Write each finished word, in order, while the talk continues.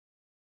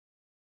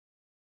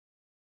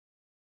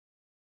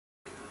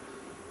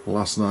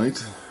Last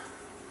night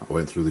I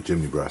went through the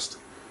chimney breast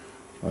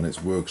and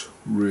it's worked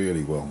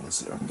really well. Let's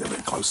see if I can get a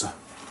bit closer.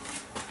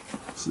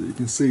 So you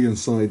can see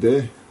inside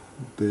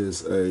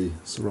there's a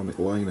ceramic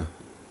liner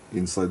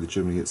inside the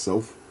chimney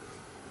itself.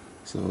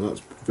 So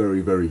that's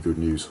very, very good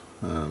news.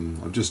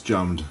 I've just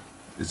jammed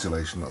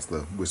insulation, that's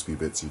the wispy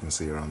bits you can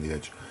see around the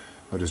edge.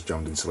 I just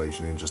jammed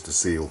insulation in just to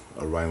seal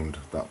around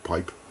that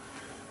pipe.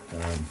 And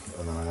then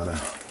I'm going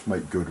to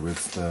make good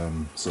with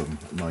some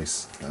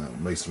nice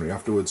masonry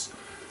afterwards.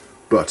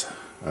 But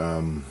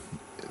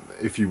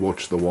if you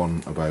watch the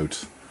one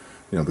about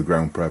the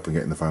ground prep and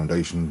getting the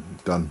foundation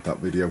done, that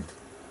video,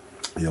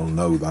 you'll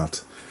know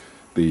that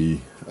the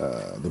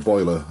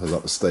boiler has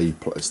had to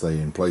stay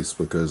in place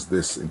because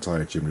this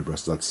entire chimney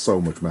breast had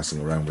so much messing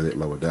around with it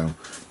lower down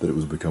that it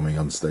was becoming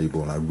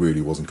unstable, and I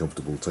really wasn't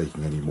comfortable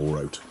taking any more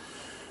out.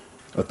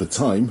 At the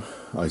time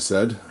I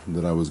said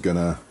that I was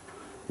gonna,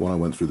 when I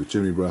went through the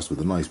chimney breast with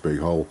a nice big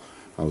hole,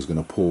 I was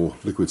going to pour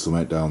liquid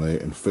cement down there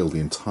and fill the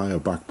entire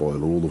back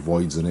boiler, all the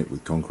voids in it,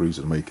 with concrete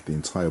and make the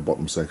entire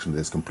bottom section of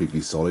this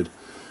completely solid.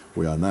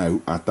 We are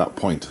now at that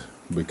point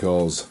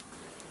because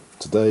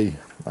today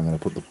I'm going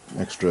to put the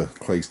extra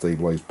clay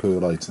stabilised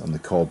perlite and the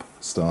cob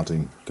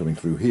coming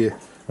through here,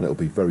 and it'll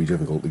be very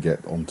difficult to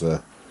get onto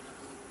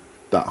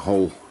that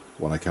hole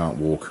when I can't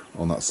walk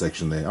on that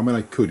section there. I mean,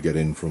 I could get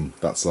in from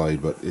that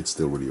side, but it's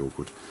still really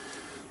awkward.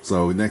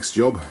 So next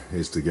job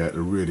is to get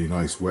a really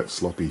nice wet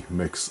sloppy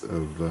mix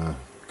of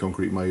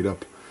concrete made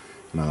up,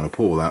 and I'm going to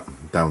pour that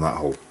down that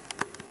hole.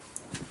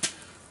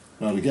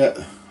 Now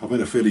I've made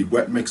a fairly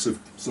wet mix of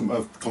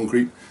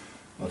concrete.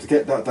 Now to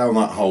get that down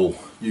that hole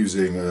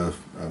using a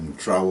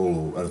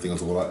trowel or anything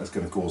else like that, it's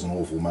going to cause an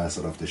awful mess.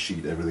 I'd have to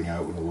sheet everything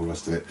out and all the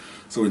rest of it.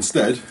 So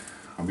instead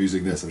I'm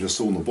using this. I've just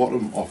sawn the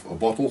bottom off a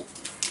bottle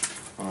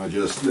and I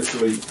just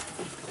literally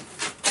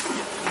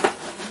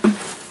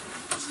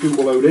scoop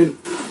a load in.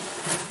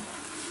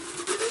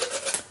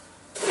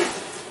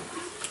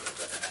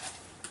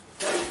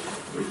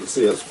 You can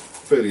see it's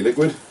fairly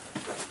liquid,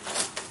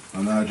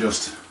 and then I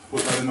just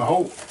put that in the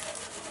hole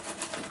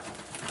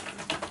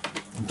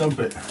and dump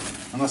it,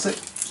 and that's it,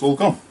 it's all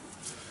gone.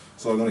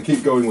 So I'm going to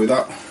keep going with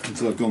that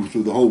until I've gone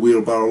through the whole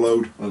wheelbarrow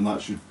load, and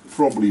that should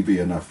probably be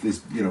enough.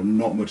 There's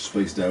not much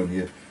space down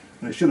here,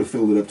 and it should have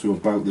filled it up to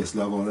about this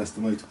level, I'd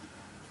estimate.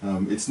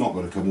 It's not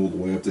going to come all the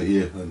way up to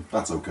here, and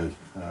that's okay.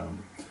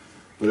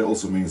 But it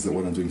also means that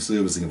when I'm doing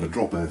servicing, if I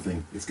drop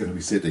anything, it's going to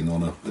be sitting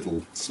on a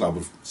little slab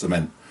of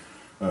cement.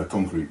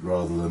 Concrete,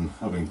 rather than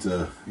having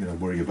to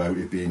worry about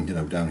it being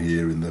down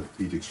here in the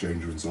heat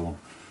exchanger and so on.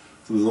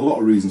 So there's a lot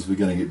of reasons for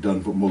getting it done,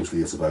 but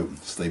mostly it's about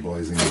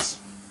stabilising this.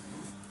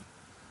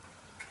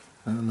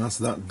 And that's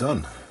that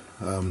done.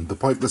 The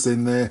pipe that's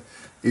in there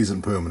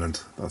isn't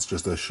permanent. That's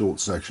just a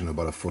short section,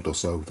 about a foot or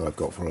so, that I've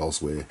got for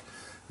elsewhere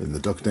in the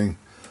ducting.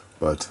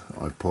 But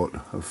I put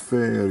a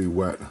fairly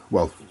wet,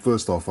 well,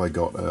 first off I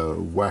got a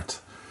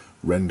wet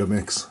render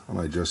mix, and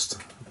I just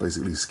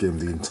basically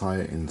skimmed the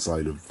entire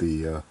inside of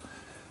the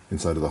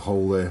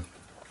hole there.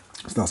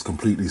 So that's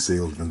completely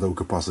sealed and no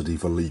capacity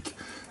for leak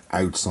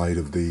outside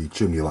of the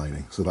chimney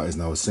lining. So that is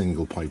now a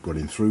single pipe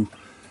running through.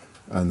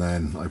 And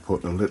then I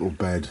put a little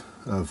bed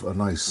of a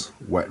nice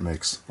wet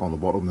mix on the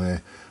bottom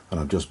there, and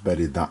I've just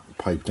bedded that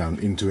pipe down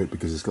into it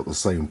because it's got the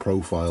same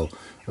profile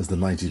as the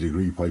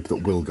 90-degree pipe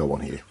that will go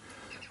on here.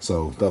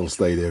 So that'll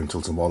stay there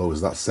until tomorrow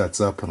as that sets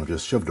up, and I've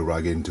just shoved a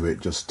rag into it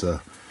just to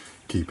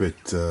keep it,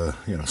 so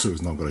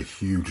it's not got a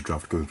huge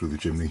draft going through the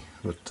chimney.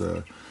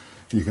 But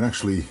you can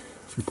actually,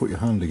 if you put your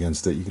hand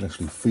against it, you can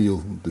actually feel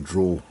the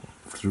draw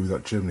through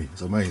that chimney.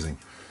 It's amazing.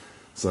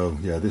 So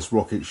yeah, this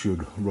rocket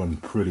should run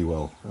pretty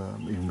well,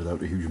 even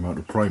without a huge amount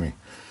of priming.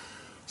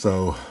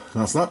 So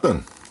that's that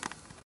done.